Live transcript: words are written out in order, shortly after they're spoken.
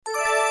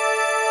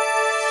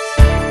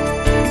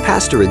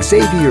Pastor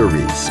Xavier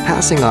Reese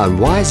passing on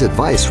wise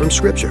advice from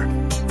Scripture.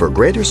 For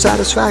greater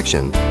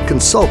satisfaction,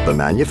 consult the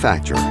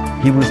manufacturer.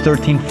 Hebrews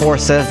 13:4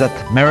 says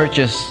that marriage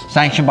is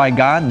sanctioned by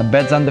God and the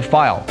bed's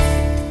undefiled.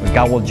 But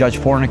God will judge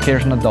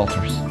fornicators and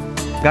adulterers.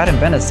 God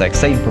invented sex,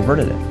 Satan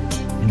perverted it.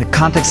 In the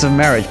context of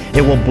marriage,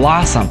 it will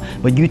blossom,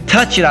 but you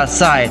touch it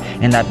outside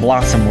and that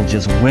blossom will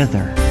just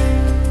wither.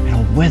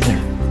 It'll wither.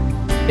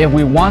 If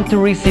we want to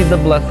receive the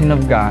blessing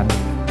of God,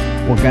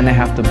 we're going to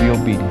have to be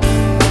obedient.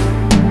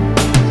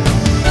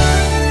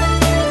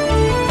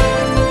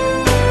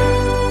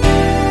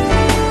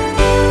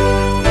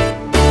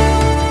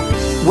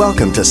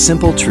 Welcome to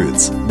Simple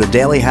Truths, the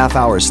daily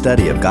half-hour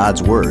study of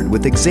God's Word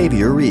with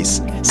Xavier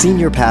Reese,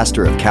 Senior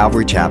Pastor of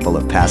Calvary Chapel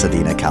of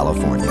Pasadena,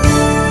 California.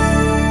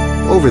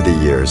 Over the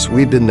years,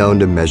 we've been known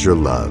to measure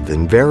love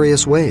in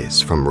various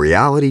ways, from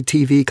reality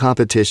TV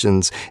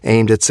competitions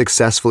aimed at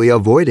successfully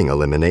avoiding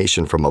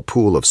elimination from a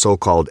pool of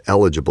so-called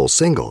eligible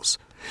singles,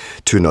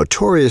 to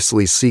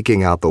notoriously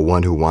seeking out the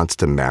one who wants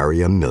to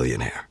marry a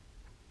millionaire.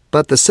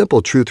 But the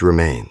simple truth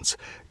remains.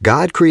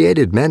 God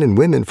created men and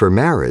women for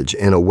marriage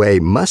in a way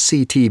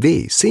must-see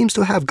TV seems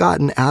to have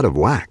gotten out of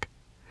whack.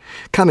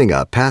 Coming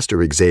up,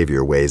 Pastor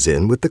Xavier weighs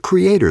in with the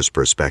Creator's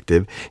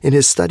perspective in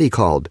his study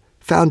called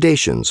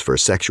Foundations for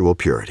Sexual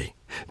Purity,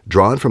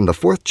 drawn from the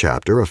 4th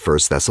chapter of 1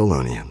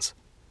 Thessalonians.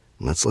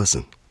 Let's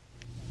listen.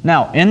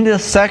 Now, in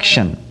this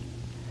section,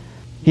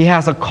 he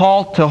has a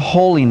call to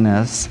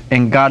holiness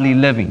and godly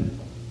living.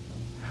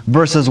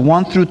 Verses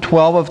 1 through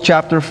 12 of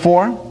chapter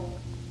 4,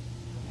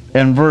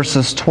 and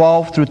verses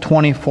 12 through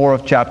 24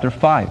 of chapter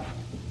 5.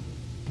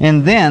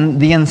 And then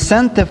the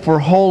incentive for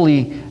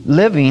holy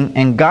living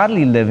and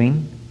godly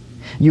living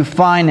you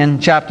find in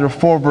chapter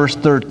 4 verse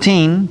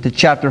 13 to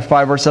chapter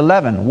 5 verse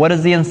 11. What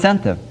is the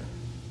incentive?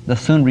 The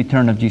soon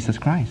return of Jesus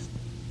Christ.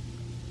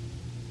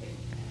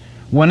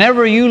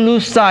 Whenever you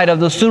lose sight of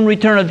the soon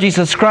return of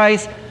Jesus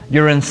Christ,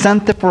 your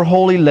incentive for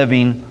holy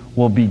living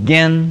will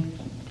begin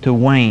to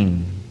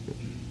wane.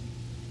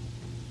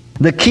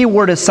 The key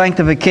word is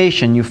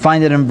sanctification. You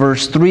find it in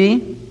verse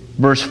 3,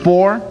 verse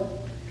 4,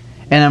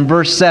 and in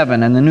verse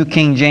 7. And the New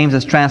King James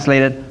is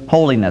translated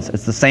holiness.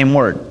 It's the same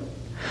word.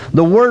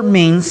 The word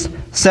means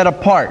set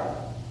apart.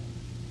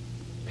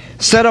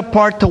 Set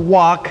apart to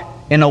walk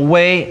in a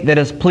way that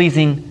is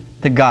pleasing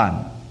to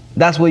God.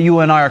 That's what you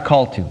and I are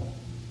called to.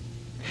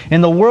 In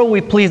the world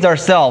we pleased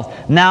ourselves.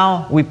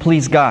 Now we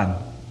please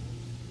God.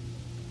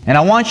 And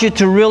I want you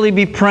to really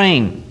be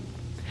praying.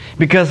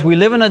 Because we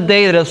live in a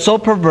day that is so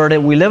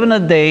perverted. We live in a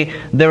day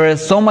there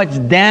is so much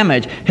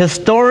damage.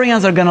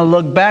 Historians are going to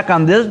look back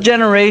on this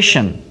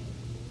generation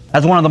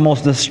as one of the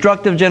most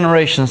destructive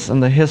generations in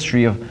the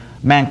history of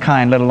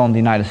mankind, let alone the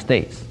United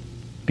States.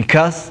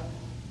 Because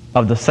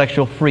of the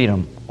sexual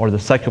freedom or the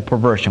sexual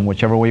perversion,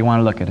 whichever way you want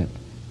to look at it,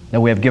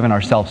 that we have given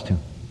ourselves to.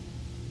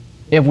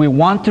 If we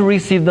want to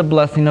receive the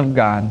blessing of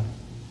God,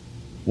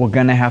 we're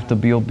going to have to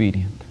be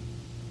obedient.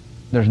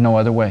 There's no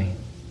other way.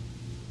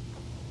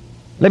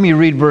 Let me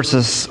read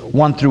verses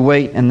 1 through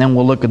 8, and then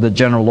we'll look at the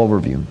general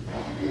overview.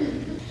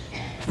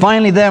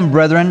 Finally then,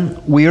 brethren,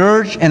 we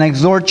urge and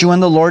exhort you in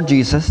the Lord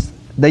Jesus,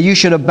 that you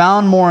should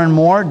abound more and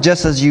more,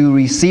 just as you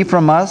receive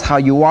from us how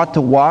you ought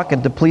to walk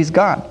and to please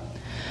God.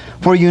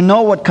 For you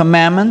know what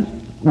commandment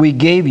we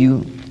gave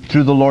you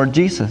through the Lord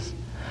Jesus.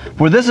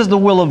 For this is the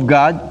will of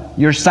God,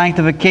 your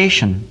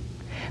sanctification,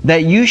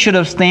 that you should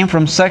abstain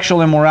from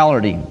sexual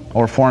immorality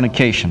or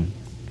fornication,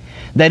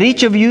 that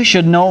each of you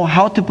should know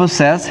how to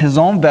possess his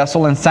own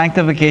vessel in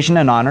sanctification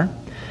and honor,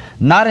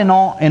 not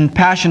in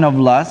passion of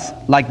lust,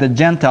 like the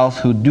Gentiles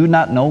who do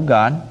not know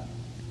God,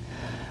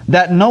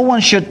 that no one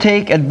should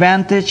take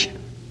advantage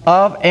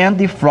of and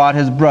defraud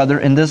his brother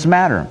in this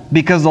matter,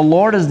 because the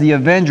Lord is the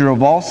avenger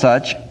of all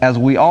such, as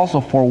we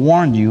also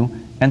forewarned you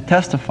and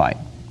testified.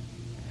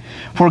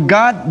 For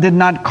God did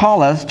not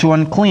call us to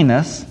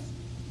uncleanness,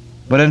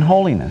 but in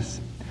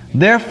holiness.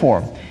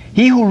 Therefore,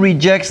 he who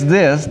rejects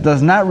this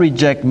does not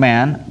reject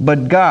man,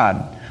 but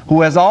God,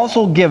 who has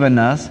also given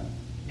us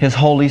His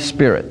Holy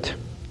Spirit.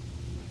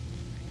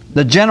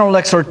 The general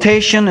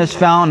exhortation is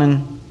found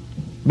in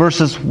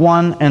verses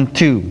 1 and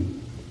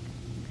 2.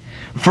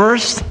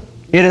 First,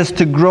 it is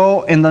to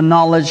grow in the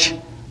knowledge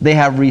they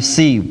have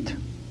received.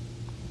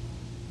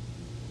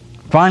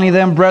 Finally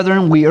then,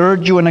 brethren, we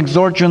urge you and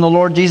exhort you in the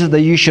Lord Jesus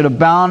that you should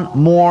abound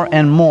more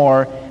and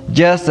more,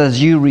 just as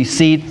you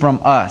received from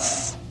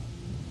us.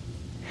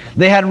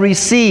 They had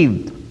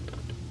received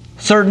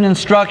certain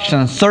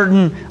instructions,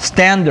 certain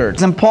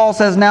standards. And Paul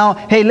says now,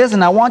 hey,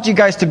 listen, I want you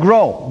guys to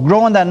grow.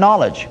 Grow in that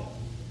knowledge.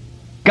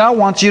 God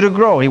wants you to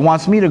grow. He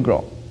wants me to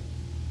grow.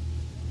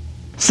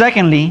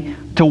 Secondly,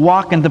 to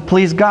walk and to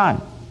please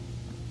God.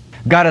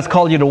 God has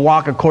called you to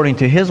walk according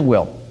to His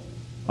will,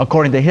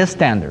 according to His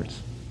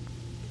standards,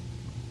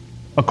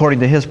 according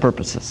to His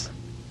purposes.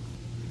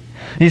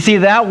 You see,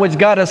 that which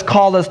God has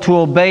called us to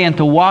obey and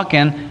to walk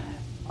in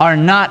are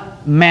not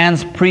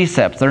man's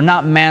precepts. They're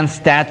not man's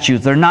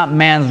statutes. They're not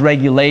man's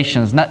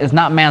regulations. It's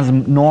not man's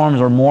norms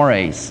or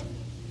mores.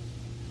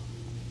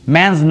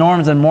 Man's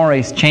norms and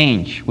mores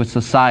change with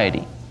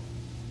society.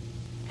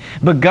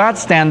 But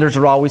God's standards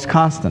are always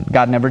constant.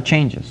 God never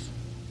changes.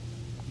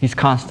 He's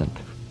constant.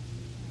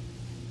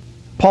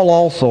 Paul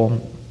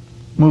also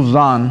moves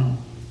on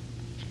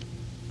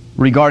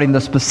regarding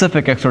the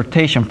specific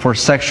exhortation for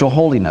sexual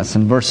holiness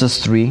in verses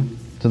 3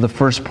 to the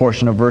first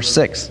portion of verse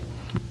 6.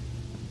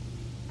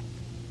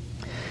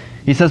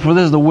 He says, "For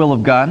this is the will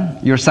of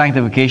God, your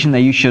sanctification,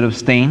 that you should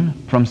abstain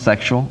from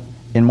sexual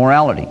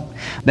immorality.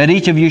 That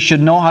each of you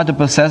should know how to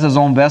possess his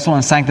own vessel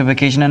in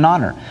sanctification and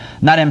honor,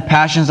 not in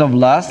passions of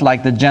lust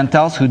like the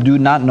Gentiles who do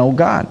not know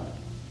God.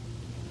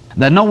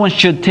 That no one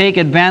should take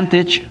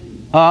advantage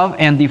of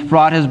and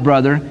defraud his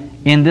brother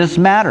in this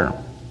matter."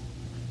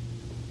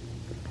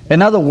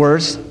 In other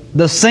words,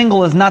 the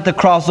single is not to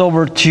cross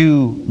over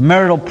to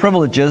marital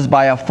privileges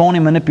by a phony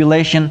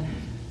manipulation,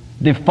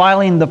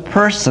 defiling the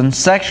person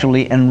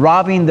sexually and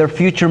robbing their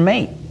future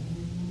mate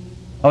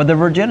of their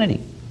virginity.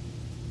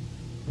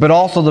 But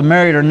also the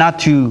married are not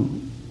to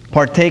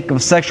partake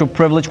of sexual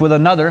privilege with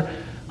another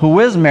who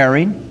is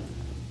married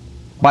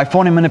by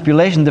phony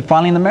manipulation,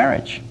 defiling the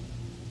marriage.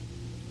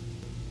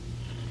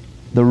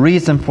 The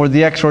reason for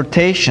the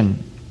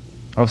exhortation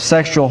of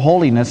sexual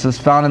holiness is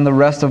found in the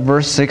rest of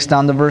verse 6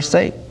 down to verse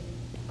 8.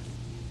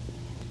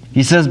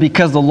 He says,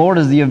 "Because the Lord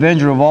is the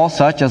avenger of all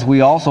such, as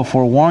we also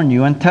forewarn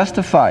you and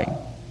testify.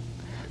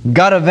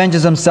 God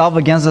avenges himself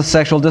against the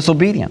sexual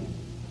disobedient.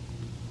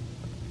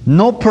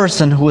 No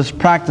person who is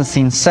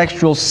practicing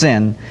sexual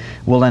sin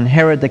will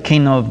inherit the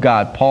kingdom of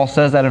God." Paul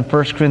says that in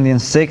 1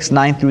 Corinthians 6,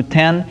 9 through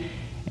 10,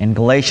 and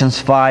Galatians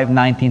 5,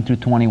 19 through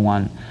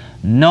 21.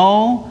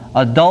 No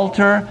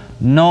adulterer,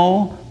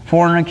 no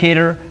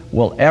fornicator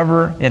will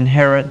ever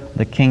inherit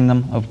the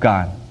kingdom of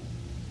God.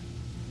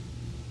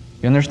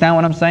 You understand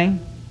what I'm saying?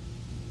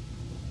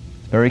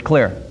 Very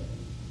clear.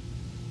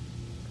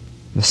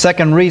 The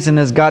second reason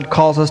is God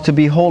calls us to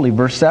be holy,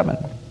 verse 7.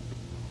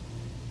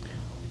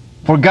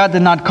 "For God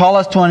did not call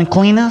us to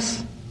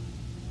uncleanness,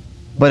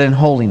 but in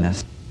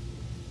holiness."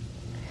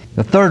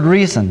 The third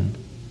reason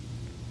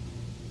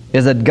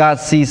is that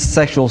God sees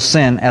sexual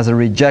sin as a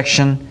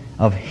rejection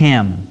of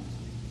Him,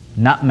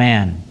 not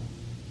man.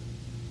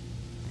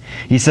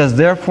 He says,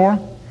 "Therefore,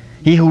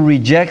 he who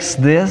rejects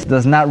this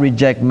does not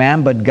reject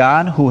man, but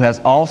God, who has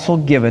also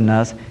given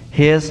us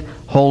His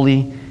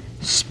Holy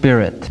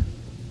Spirit."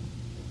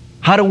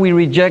 How do we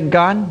reject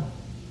God?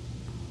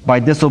 By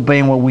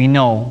disobeying what we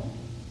know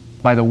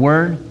by the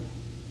Word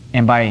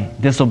and by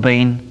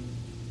disobeying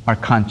our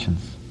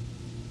conscience.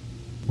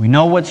 We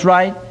know what's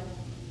right,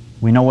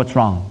 we know what's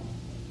wrong.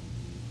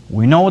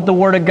 We know what the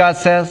Word of God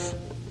says,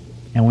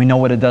 and we know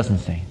what it doesn't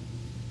say.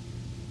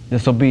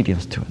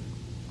 Disobedience to it.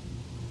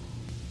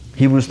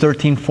 Hebrews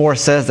 13:4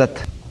 says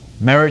that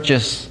marriage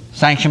is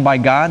sanctioned by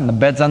God and the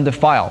bed's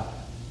undefiled.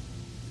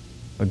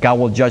 But God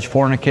will judge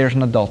fornicators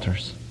and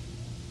adulterers.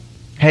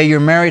 Hey, you're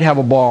married, have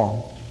a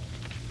ball.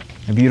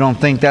 If you don't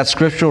think that's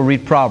scriptural,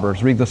 read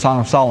Proverbs, read the Song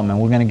of Solomon.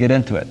 We're going to get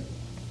into it.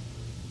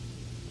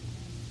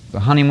 The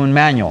honeymoon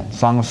manual,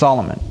 Song of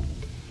Solomon.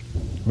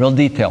 Real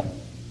detail.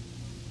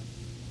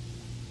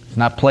 It's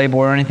not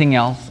Playboy or anything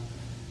else,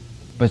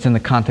 but it's in the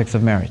context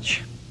of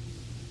marriage.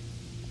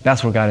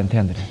 That's where God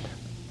intended it.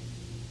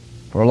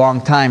 For a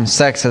long time,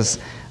 sex has,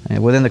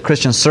 within the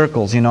Christian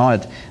circles,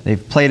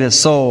 they've played it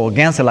so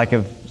against it, like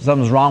if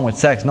something's wrong with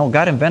sex. No,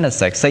 God invented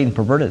sex. Satan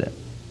perverted it.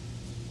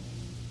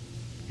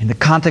 In the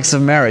context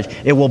of marriage,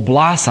 it will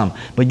blossom,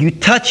 but you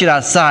touch it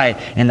outside,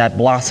 and that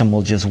blossom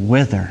will just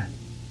wither.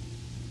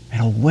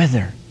 It'll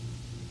wither.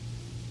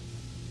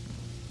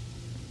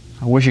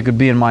 I wish you could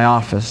be in my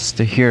office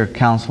to hear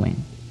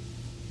counseling.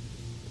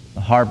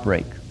 The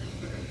heartbreak,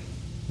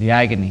 the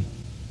agony,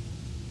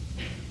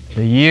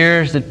 the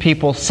years that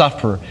people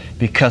suffer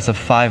because of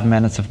 5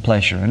 minutes of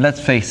pleasure. And let's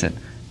face it,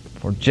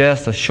 for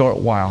just a short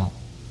while,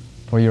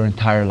 for your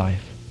entire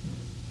life.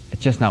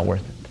 It's just not worth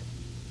it.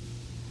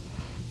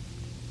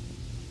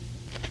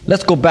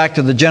 Let's go back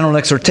to the general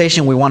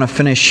exhortation. We want to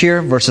finish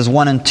here, verses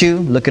 1 and 2.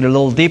 Look at it a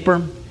little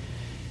deeper.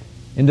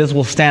 And this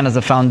will stand as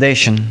a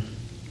foundation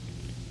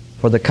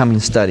for the coming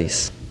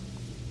studies.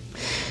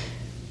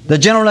 The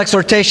general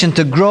exhortation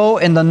to grow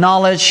in the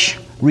knowledge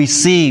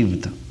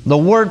received. The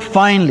word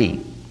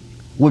finally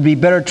would be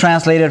better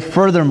translated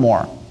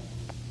furthermore,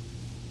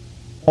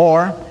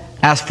 or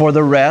as for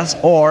the rest,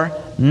 or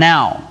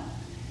now.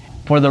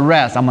 For the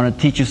rest, I'm going to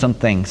teach you some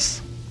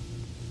things.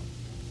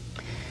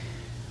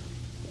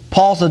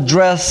 Paul's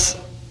address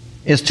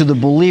is to the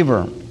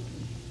believer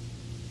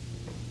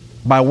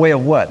by way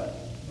of what?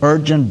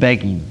 Urgent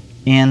begging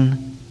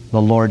in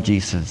the Lord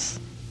Jesus.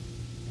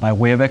 By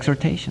way of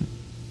exhortation.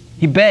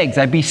 He begs,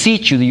 "I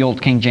beseech you," the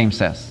old King James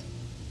says.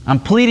 I'm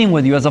pleading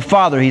with you as a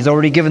father. He's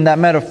already given that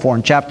metaphor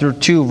in chapter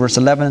 2, verse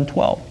 11 and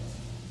 12.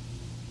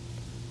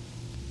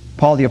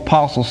 Paul the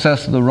Apostle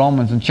says to the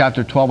Romans in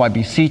chapter 12, "I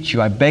beseech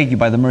you, I beg you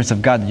by the mercy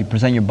of God that you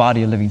present your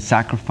body a living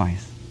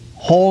sacrifice,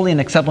 holy and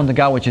acceptable to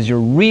God, which is your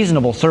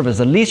reasonable service,"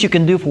 the least you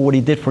can do for what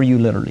He did for you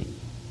literally.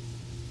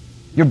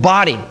 Your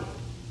body,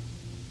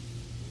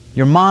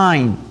 your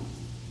mind,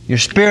 your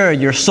spirit,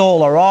 your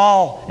soul are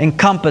all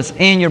encompassed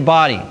in your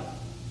body.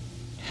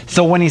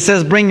 So when he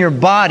says bring your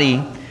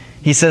body,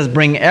 He says,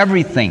 bring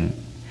everything.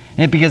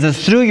 And because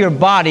it's through your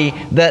body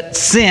that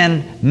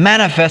sin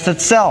manifests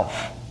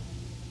itself.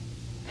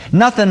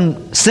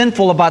 Nothing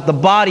sinful about the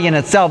body in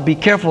itself. Be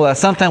careful that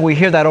sometimes we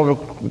hear that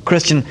over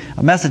Christian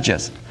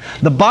messages.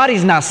 The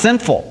body's not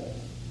sinful.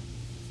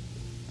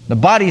 The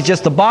body's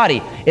just the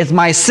body. It's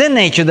my sin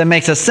nature that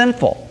makes us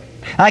sinful.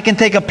 I can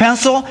take a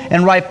pencil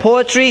and write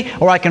poetry,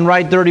 or I can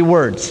write dirty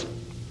words.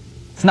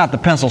 It's not the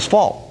pencil's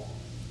fault.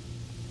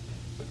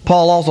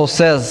 Paul also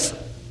says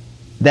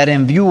that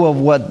in view of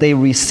what they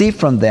receive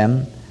from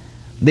them,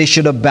 they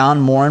should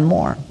abound more and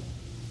more.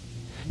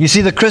 You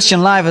see, the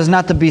Christian life is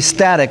not to be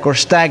static or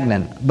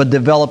stagnant, but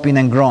developing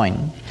and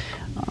growing.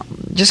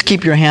 Just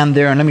keep your hand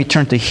there and let me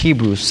turn to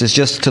Hebrews. It's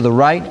just to the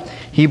right.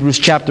 Hebrews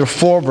chapter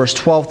 4, verse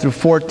 12 through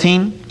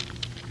 14.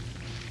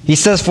 He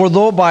says, for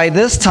though by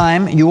this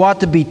time you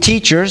ought to be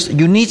teachers,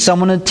 you need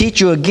someone to teach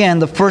you again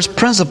the first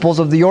principles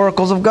of the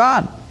oracles of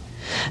God.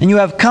 And you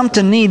have come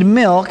to need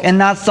milk and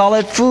not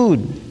solid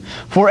food.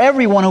 For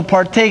everyone who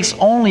partakes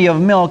only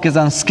of milk is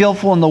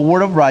unskillful in the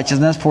word of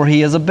righteousness, for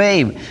he is a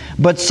babe.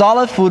 But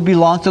solid food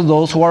belongs to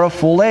those who are of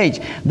full age.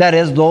 That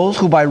is, those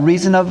who by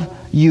reason of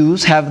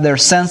use have their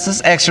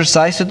senses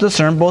exercised to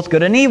discern both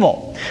good and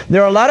evil.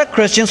 There are a lot of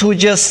Christians who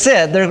just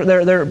sit.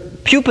 They're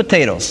pew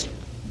potatoes.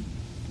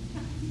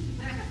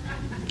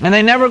 And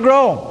they never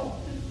grow.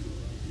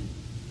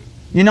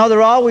 You know,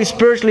 they're always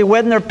spiritually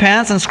wetting their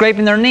pants and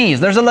scraping their knees.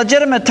 There's a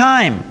legitimate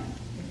time.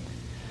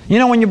 You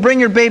know, when you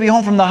bring your baby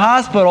home from the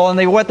hospital and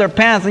they wet their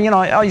pants, and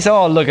you say,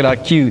 oh, look at how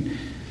cute.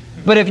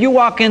 But if you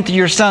walk into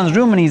your son's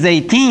room and he's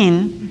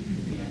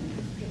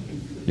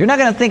 18, you're not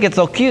going to think it's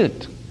so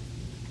cute.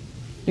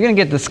 You're going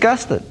to get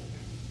disgusted.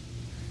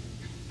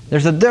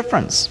 There's a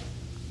difference.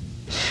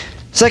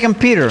 2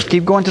 Peter,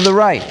 keep going to the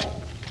right.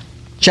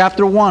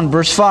 Chapter 1,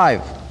 verse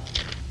 5.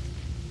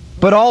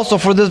 But also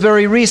for this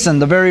very reason,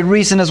 the very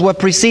reason is what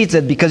precedes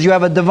it, because you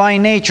have a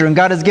divine nature and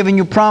God has given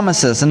you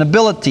promises and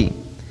ability.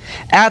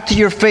 Add to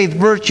your faith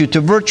virtue, to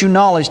virtue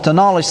knowledge, to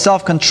knowledge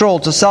self-control,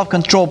 to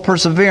self-control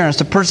perseverance,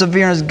 to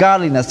perseverance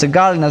godliness, to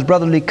godliness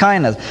brotherly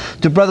kindness,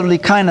 to brotherly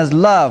kindness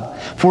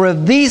love. For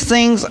if these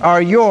things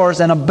are yours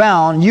and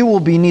abound, you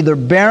will be neither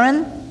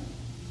barren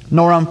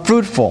nor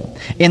unfruitful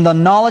in the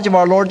knowledge of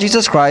our Lord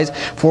Jesus Christ.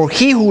 For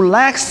he who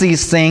lacks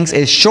these things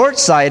is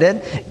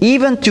short-sighted,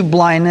 even to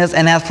blindness,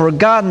 and hath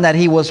forgotten that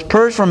he was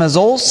purged from his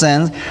old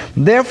sins.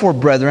 Therefore,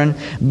 brethren,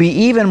 be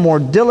even more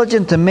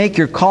diligent to make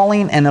your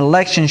calling and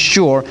election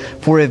sure.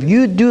 For if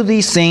you do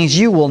these things,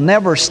 you will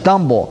never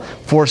stumble.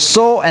 For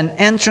so an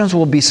entrance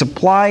will be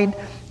supplied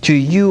to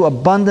you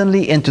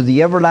abundantly into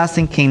the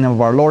everlasting kingdom of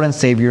our Lord and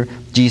Savior,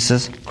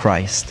 Jesus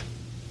Christ.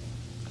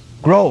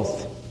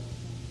 Growth.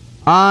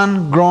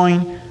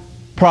 Ongoing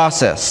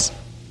process.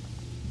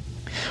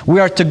 We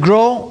are to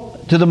grow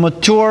to the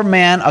mature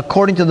man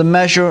according to the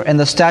measure and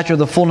the stature of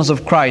the fullness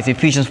of Christ,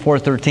 Ephesians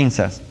 4:13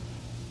 says.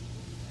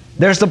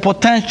 There's the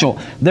potential,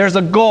 there's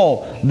a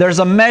goal, there's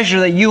a measure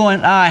that you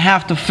and I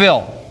have to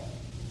fill.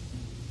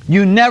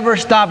 You never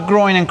stop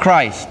growing in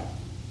Christ.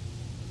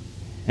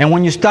 And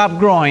when you stop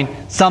growing,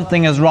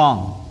 something is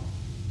wrong.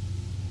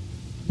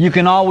 You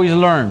can always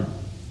learn.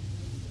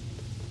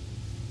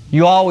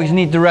 You always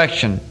need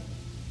direction.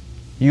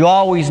 You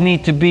always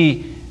need to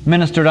be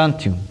ministered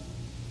unto.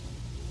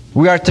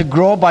 We are to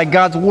grow by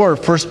God's Word,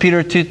 1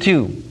 Peter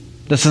 2:2.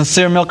 The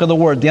sincere milk of the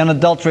Word, the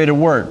unadulterated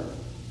Word.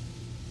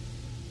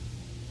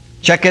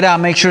 Check it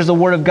out. Make sure it's the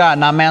Word of God,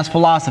 not man's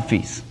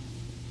philosophies.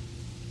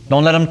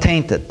 Don't let them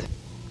taint it.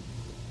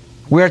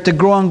 We are to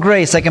grow in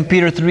grace, 2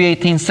 Peter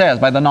 3:18 says,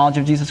 by the knowledge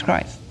of Jesus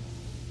Christ.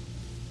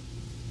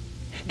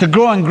 To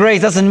grow in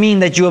grace doesn't mean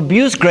that you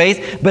abuse grace,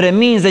 but it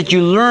means that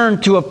you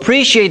learn to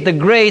appreciate the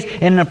grace,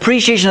 and in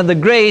appreciation of the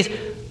grace,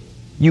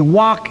 you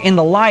walk in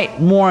the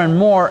light more and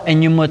more,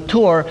 and you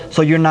mature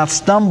so you're not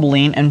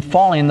stumbling and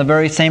falling in the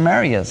very same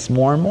areas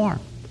more and more.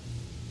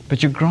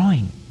 But you're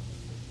growing.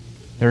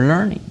 You're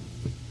learning.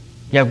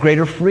 You have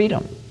greater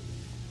freedom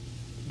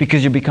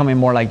because you're becoming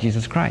more like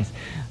Jesus Christ.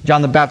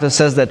 John the Baptist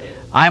says that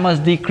I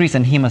must decrease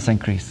and he must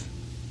increase.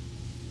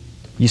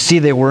 You see,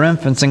 they were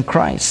infants in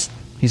Christ.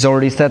 He's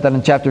already said that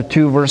in chapter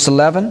 2, verse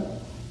 11.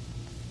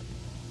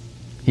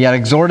 He had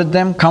exhorted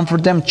them,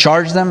 comforted them,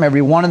 charged them,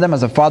 every one of them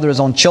as a father his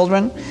own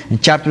children. In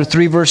chapter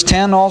 3, verse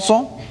 10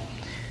 also,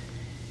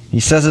 he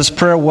says his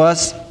prayer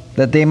was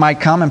that they might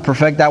come and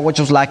perfect that which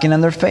was lacking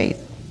in their faith.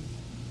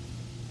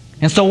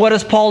 And so what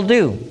does Paul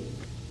do?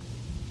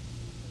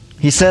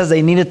 He says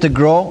they needed to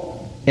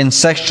grow in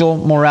sexual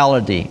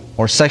morality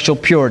or sexual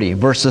purity,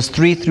 verses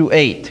 3 through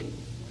 8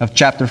 of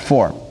chapter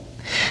 4.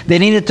 They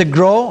needed to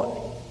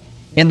grow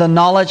in the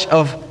knowledge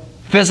of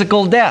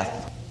physical death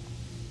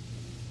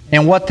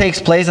and what takes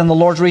place in the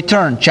Lord's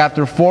return,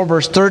 chapter 4,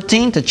 verse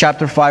 13 to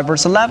chapter 5,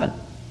 verse 11.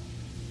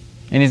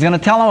 And he's going to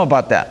tell them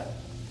about that.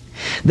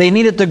 They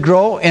needed to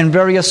grow in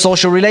various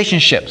social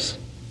relationships.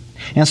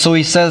 And so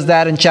he says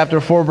that in chapter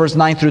 4, verse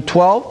 9 through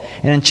 12,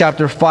 and in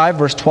chapter 5,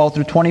 verse 12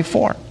 through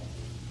 24.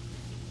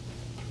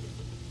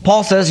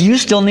 Paul says, you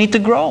still need to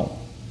grow.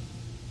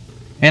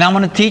 And I'm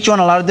going to teach you on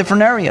a lot of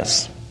different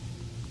areas.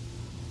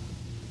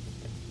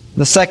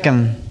 The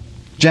second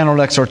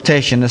general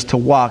exhortation is to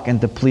walk and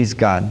to please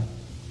God.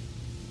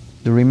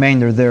 The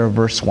remainder there of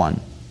verse 1.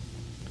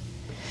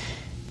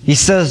 He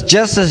says,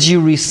 just as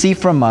you receive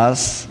from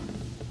us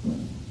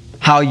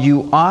how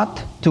you ought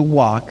to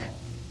walk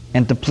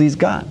and to please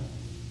God.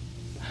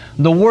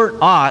 The word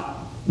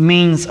ought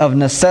means of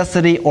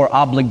necessity or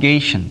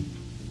obligation.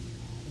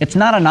 It's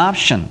not an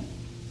option.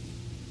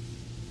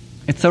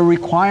 It's a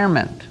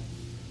requirement.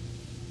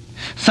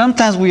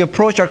 Sometimes we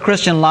approach our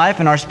Christian life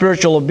and our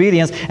spiritual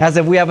obedience as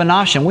if we have an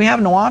option. We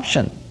have no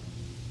option.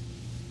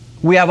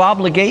 We have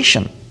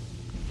obligation.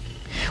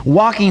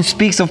 Walking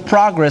speaks of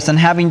progress and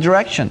having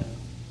direction.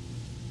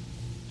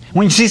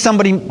 When you see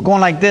somebody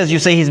going like this, you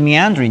say he's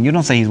meandering. You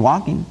don't say he's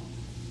walking.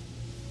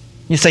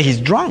 You say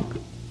he's drunk.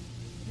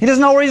 He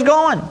doesn't know where he's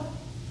going.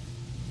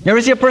 You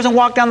ever see a person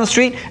walk down the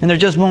street and they're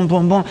just boom,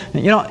 boom, boom?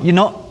 You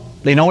know,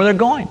 they know where they're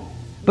going.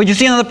 But you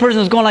see another person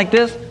who's going like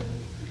this.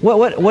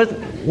 What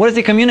does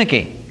he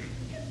communicate?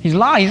 He's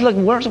lying. He's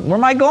looking, where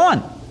am I going?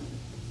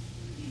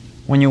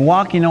 When you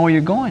walk, you know where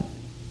you're going.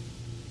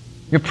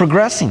 You're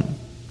progressing.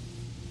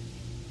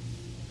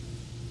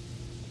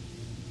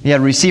 He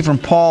had received from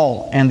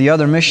Paul and the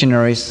other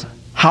missionaries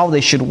how they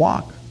should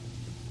walk.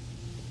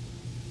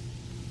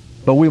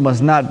 But we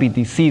must not be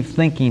deceived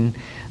thinking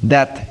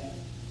that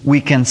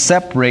we can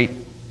separate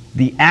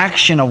the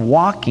action of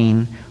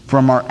walking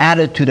from our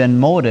attitude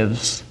and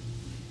motives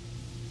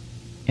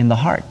in the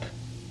heart.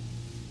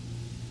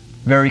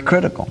 Very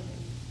critical.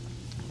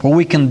 For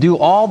we can do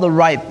all the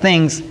right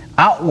things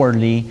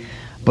outwardly,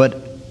 but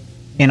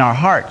in our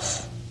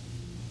hearts,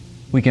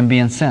 we can be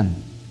in sin.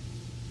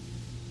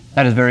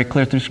 That is very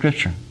clear through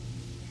Scripture.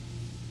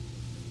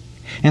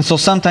 And so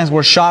sometimes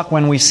we're shocked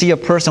when we see a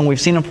person,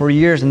 we've seen him for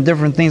years and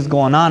different things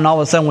going on, and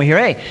all of a sudden we hear,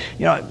 hey,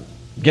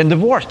 getting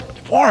divorced.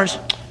 Divorced?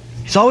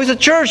 He's always at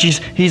church.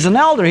 He's an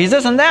elder. He's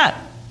this and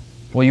that.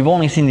 Well, you've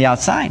only seen the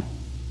outside.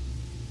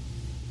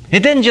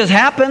 It didn't just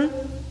happen.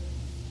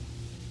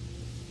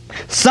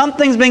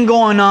 Something's been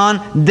going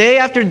on day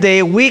after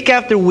day, week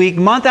after week,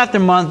 month after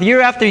month, year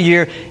after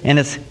year, and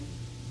it's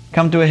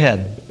come to a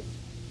head.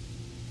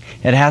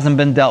 It hasn't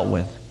been dealt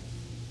with.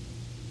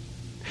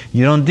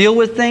 You don't deal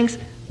with things,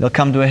 they'll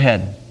come to a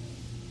head.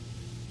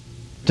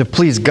 To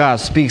please God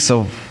speaks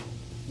of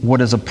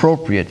what is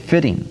appropriate,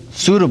 fitting,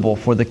 suitable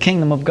for the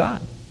kingdom of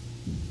God.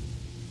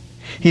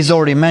 He's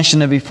already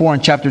mentioned it before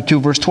in chapter 2,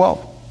 verse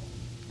 12.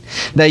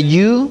 That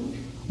you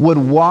would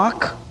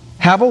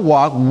have a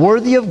walk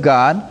worthy of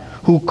God,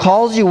 who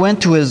calls you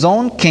into His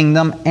own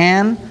kingdom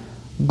and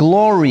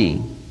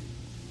glory.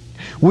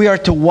 We are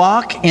to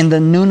walk in the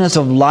newness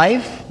of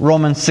life,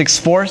 Romans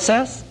 6:4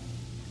 says.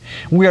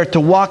 We are to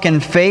walk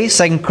in faith,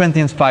 2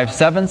 Corinthians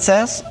 5:7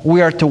 says.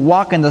 We are to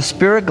walk in the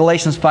Spirit,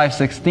 Galatians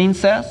 5:16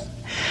 says.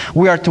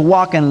 We are to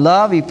walk in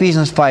love,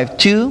 Ephesians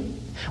 5:2.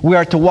 We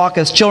are to walk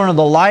as children of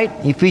the light,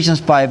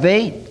 Ephesians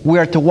 5:8. We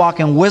are to walk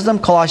in wisdom,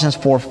 Colossians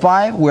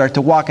 4:5. We are to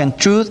walk in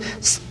truth,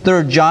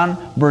 3 John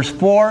verse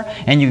 4.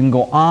 And you can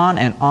go on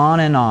and on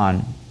and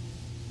on.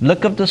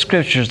 Look up the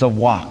scriptures of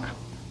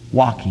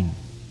walking.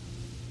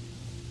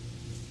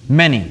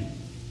 Many.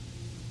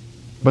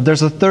 But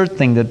there's a third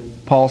thing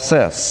that Paul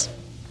says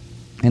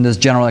in this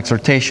general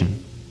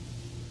exhortation.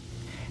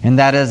 And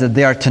that is that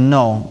they are to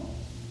know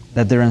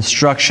that their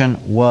instruction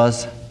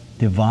was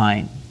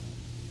divine.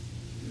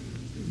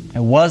 It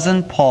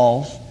wasn't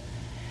Paul's,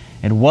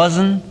 it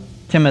wasn't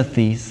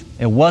Timothy's,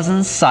 it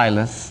wasn't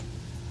Silas,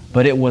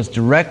 but it was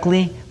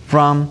directly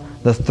from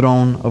the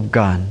throne of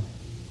God.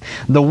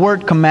 The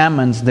word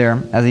commandments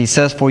there, as he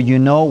says, for you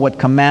know what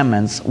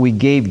commandments we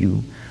gave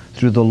you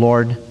through the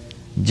Lord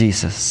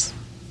Jesus.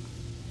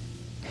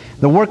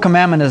 The word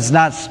commandment is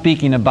not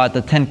speaking about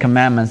the 10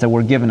 commandments that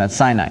were given at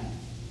Sinai.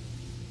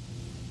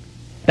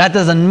 That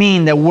doesn't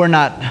mean that we're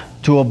not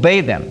to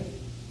obey them,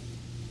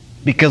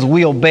 because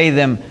we obey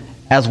them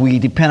as we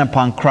depend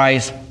upon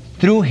Christ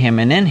through Him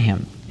and in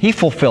Him. He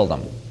fulfilled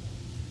them.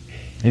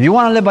 If you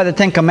want to live by the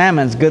 10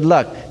 commandments, good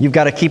luck. You've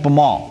got to keep them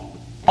all.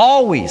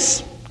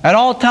 Always. At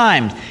all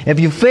times. If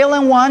you fail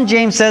in one,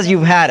 James says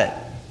you've had it.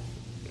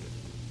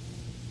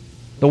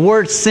 The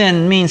word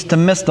sin means to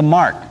miss the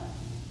mark.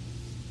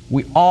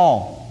 We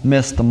all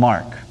miss the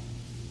mark.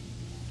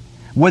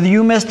 Whether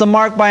you miss the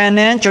mark by an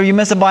inch or you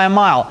miss it by a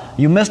mile,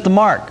 you miss the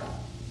mark.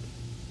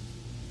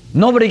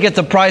 Nobody gets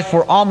a prize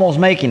for almost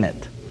making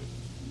it.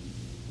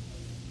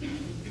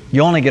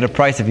 You only get a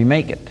prize if you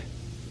make it.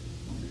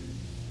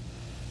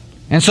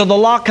 And so the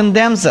law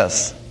condemns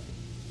us.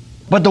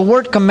 But the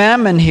word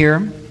commandment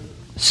here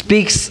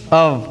speaks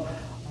of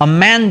a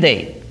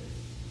mandate.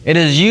 It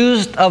is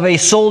used of a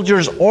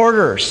soldier's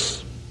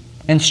orders,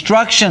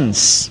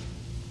 instructions.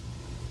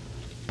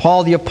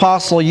 Paul the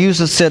Apostle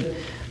uses it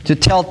to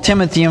tell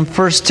Timothy in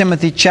 1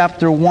 Timothy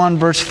chapter 1,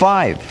 verse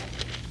 5.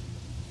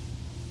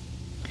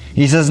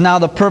 He says, now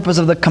the purpose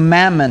of the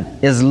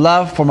commandment is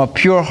love from a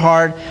pure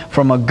heart,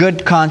 from a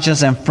good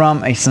conscience, and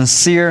from a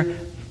sincere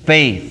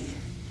faith.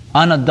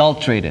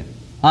 Unadulterated,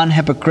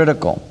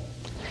 unhypocritical.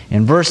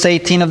 In verse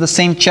 18 of the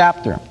same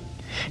chapter,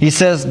 he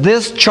says,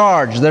 this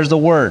charge, there's the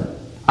word,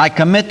 I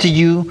commit to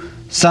you,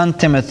 son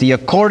Timothy,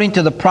 according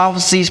to the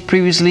prophecies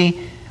previously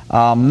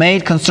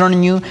made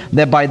concerning you,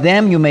 that by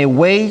them you may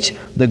wage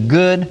the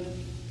good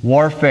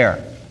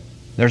warfare.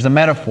 There's a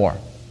metaphor,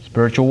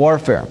 spiritual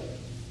warfare.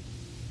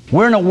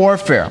 We're in a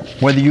warfare,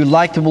 whether you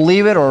like to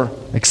believe it or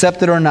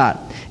accept it or not.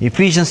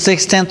 Ephesians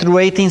 6:10 through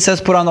 18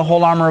 says, put on the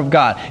whole armor of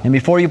God. And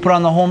before you put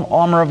on the whole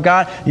armor of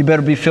God, you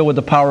better be filled with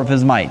the power of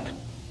His might.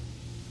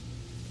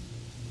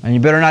 And you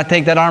better not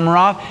take that armor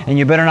off, and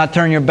you better not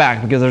turn your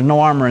back, because there's no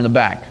armor in the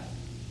back.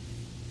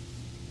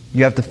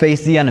 You have to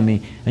face the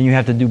enemy, and you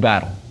have to do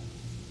battle.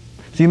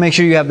 So you make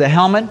sure you have the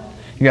helmet,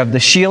 you have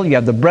the shield, you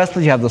have the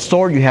breastplate, you have the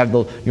sword, you have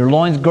your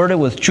loins girded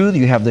with truth,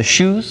 you have the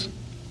shoes,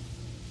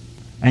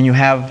 and you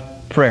have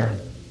prayer.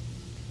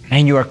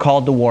 And you are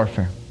called to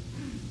warfare.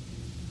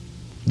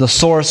 The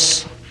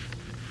source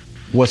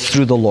was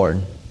through the Lord.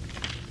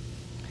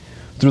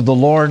 Through the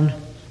Lord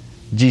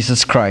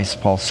Jesus Christ,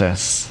 Paul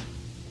says.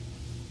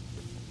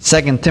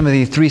 2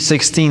 Timothy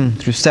 3:16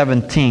 through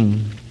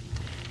 17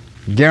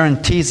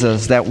 guarantees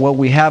us that what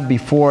we have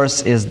before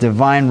us is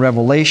divine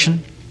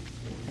revelation.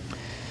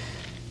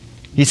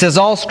 He says,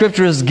 all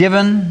Scripture is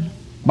given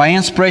by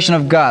inspiration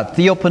of God,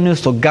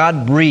 theopneustos,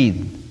 God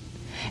breathed,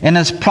 and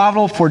is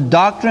profitable for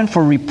doctrine,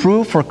 for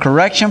reproof, for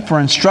correction, for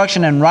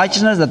instruction in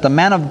righteousness, that the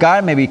man of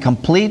God may be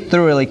complete,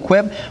 thoroughly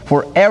equipped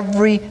for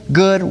every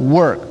good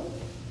work.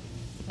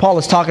 Paul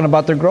is talking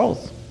about their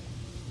growth.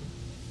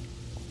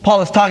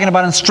 Paul is talking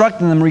about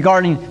instructing them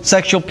regarding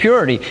sexual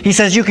purity. He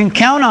says you can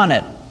count on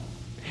it.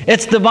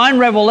 It's divine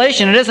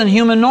revelation. It isn't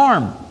human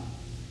norm.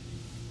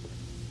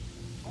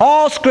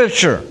 All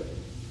Scripture.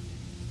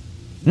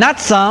 Not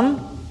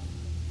some.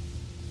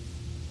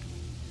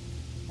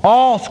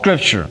 All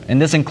Scripture.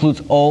 And this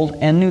includes Old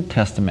and New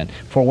Testament.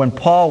 For when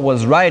Paul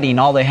was writing,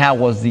 all they had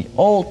was the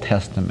Old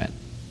Testament.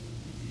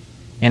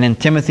 And in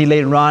Timothy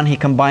later on, he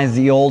combines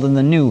the Old and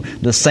the New.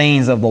 The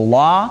sayings of the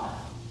law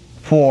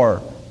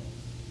for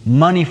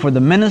money for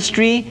the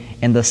ministry,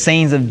 and the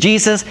sayings of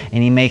Jesus,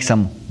 and he makes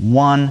them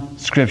one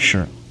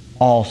Scripture.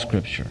 All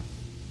Scripture.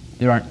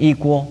 They're on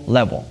equal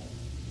level.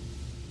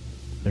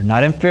 They're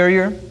not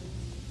inferior.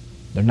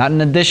 They're not in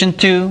addition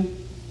to.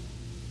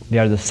 They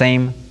are the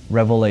same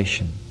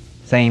revelation.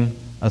 Same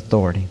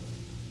authority.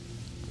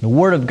 The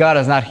Word of God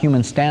is not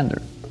human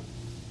standard.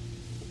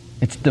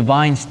 It's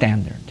divine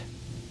standard.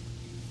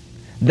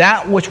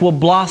 That which will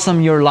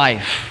blossom your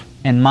life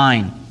and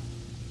mine.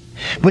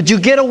 But you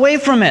get away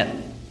from it,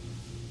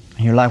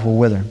 and your life will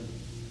wither.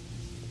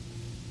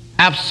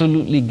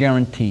 Absolutely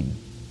guaranteed.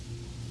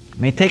 It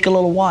may take a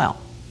little while,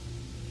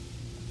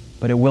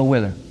 but it will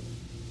wither.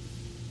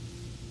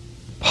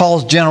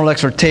 Paul's general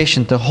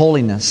exhortation to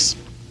holiness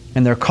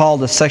and their call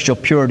to sexual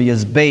purity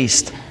is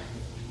based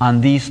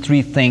on these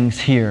three things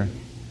here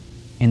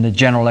in the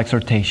general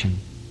exhortation.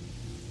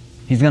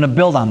 He's going to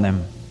build on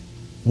them.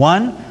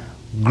 1,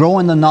 grow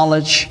in the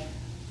knowledge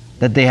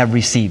that they have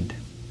received.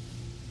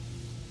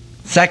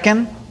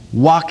 2,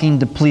 walking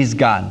to please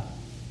God.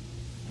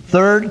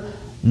 3,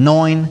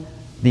 knowing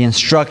the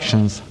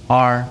instructions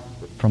are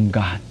from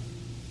God.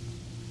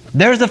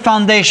 There's the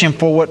foundation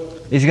for what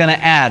he's going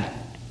to add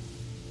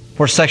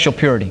for sexual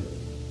purity.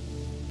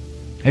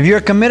 If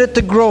you're committed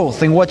to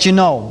growth in what you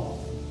know,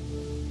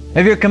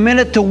 if you're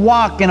committed to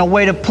walk in a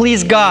way to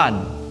please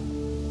God,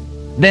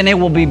 then it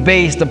will be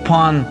based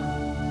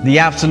upon the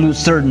absolute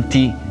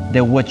certainty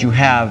that what you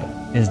have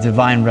is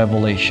divine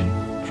revelation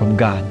from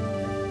God,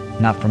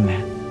 not from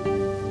man.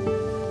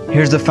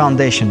 Here's the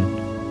foundation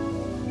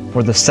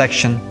for the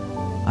section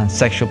on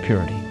sexual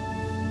purity.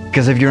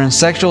 Because if you're in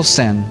sexual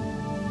sin,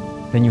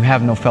 then you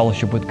have no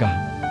fellowship with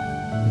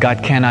God.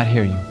 God cannot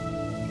hear you.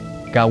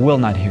 God will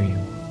not hear you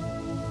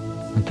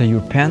until you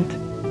repent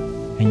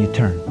and you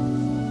turn.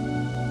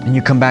 And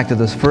you come back to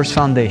this first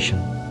foundation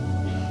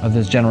of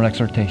this general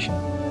exhortation,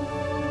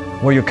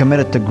 where you're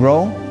committed to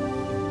grow,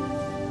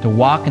 to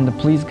walk and to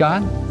please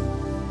God,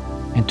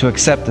 and to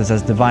accept this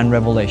as divine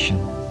revelation,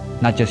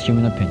 not just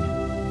human opinion.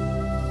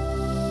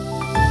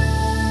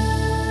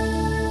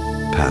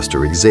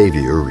 Pastor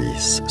Xavier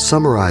Reese,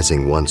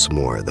 summarizing once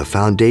more the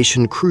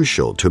foundation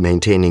crucial to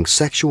maintaining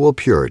sexual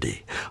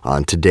purity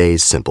on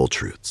today's Simple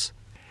Truths.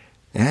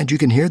 And you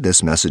can hear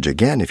this message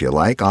again if you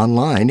like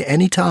online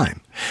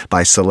anytime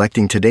by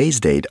selecting today's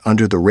date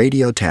under the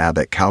radio tab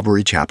at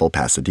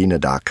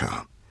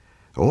CalvaryChapelPasadena.com.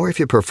 Or if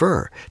you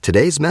prefer,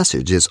 today's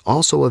message is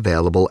also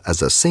available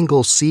as a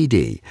single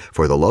CD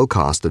for the low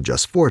cost of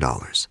just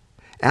 $4.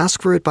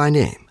 Ask for it by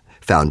name,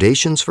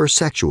 Foundations for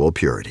Sexual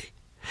Purity.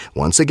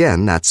 Once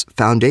again, that's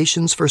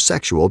Foundations for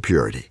Sexual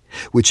Purity,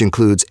 which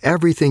includes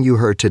everything you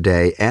heard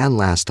today and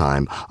last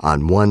time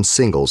on one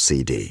single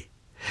CD.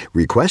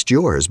 Request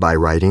yours by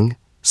writing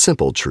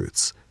Simple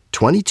Truths,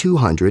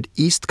 2200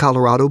 East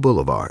Colorado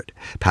Boulevard,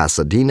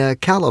 Pasadena,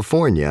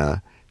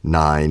 California,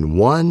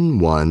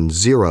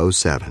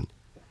 91107.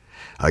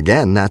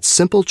 Again, that's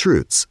Simple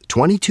Truths,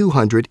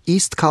 2200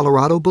 East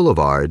Colorado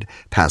Boulevard,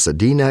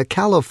 Pasadena,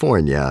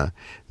 California,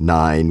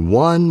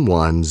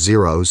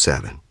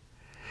 91107.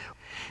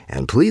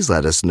 And please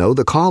let us know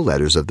the call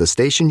letters of the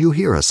station you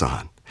hear us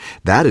on.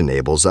 That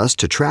enables us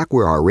to track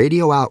where our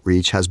radio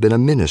outreach has been a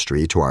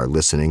ministry to our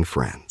listening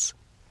friends.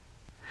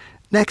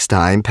 Next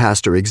time,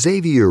 Pastor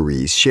Xavier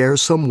Reese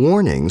shares some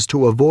warnings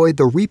to avoid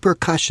the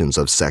repercussions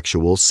of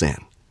sexual sin.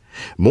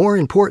 More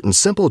important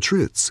simple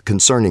truths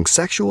concerning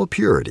sexual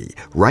purity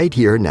right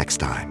here next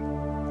time.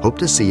 Hope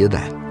to see you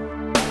then.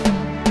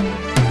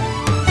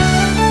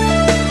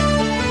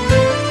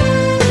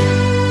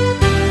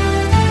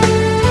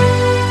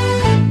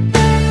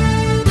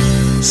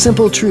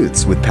 Simple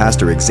Truths with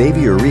Pastor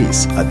Xavier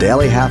Reese, a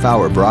daily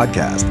half-hour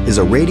broadcast, is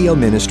a radio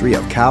ministry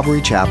of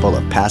Calvary Chapel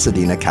of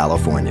Pasadena,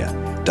 California.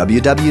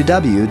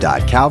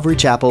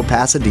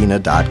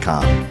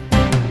 www.calvarychapelpasadena.com.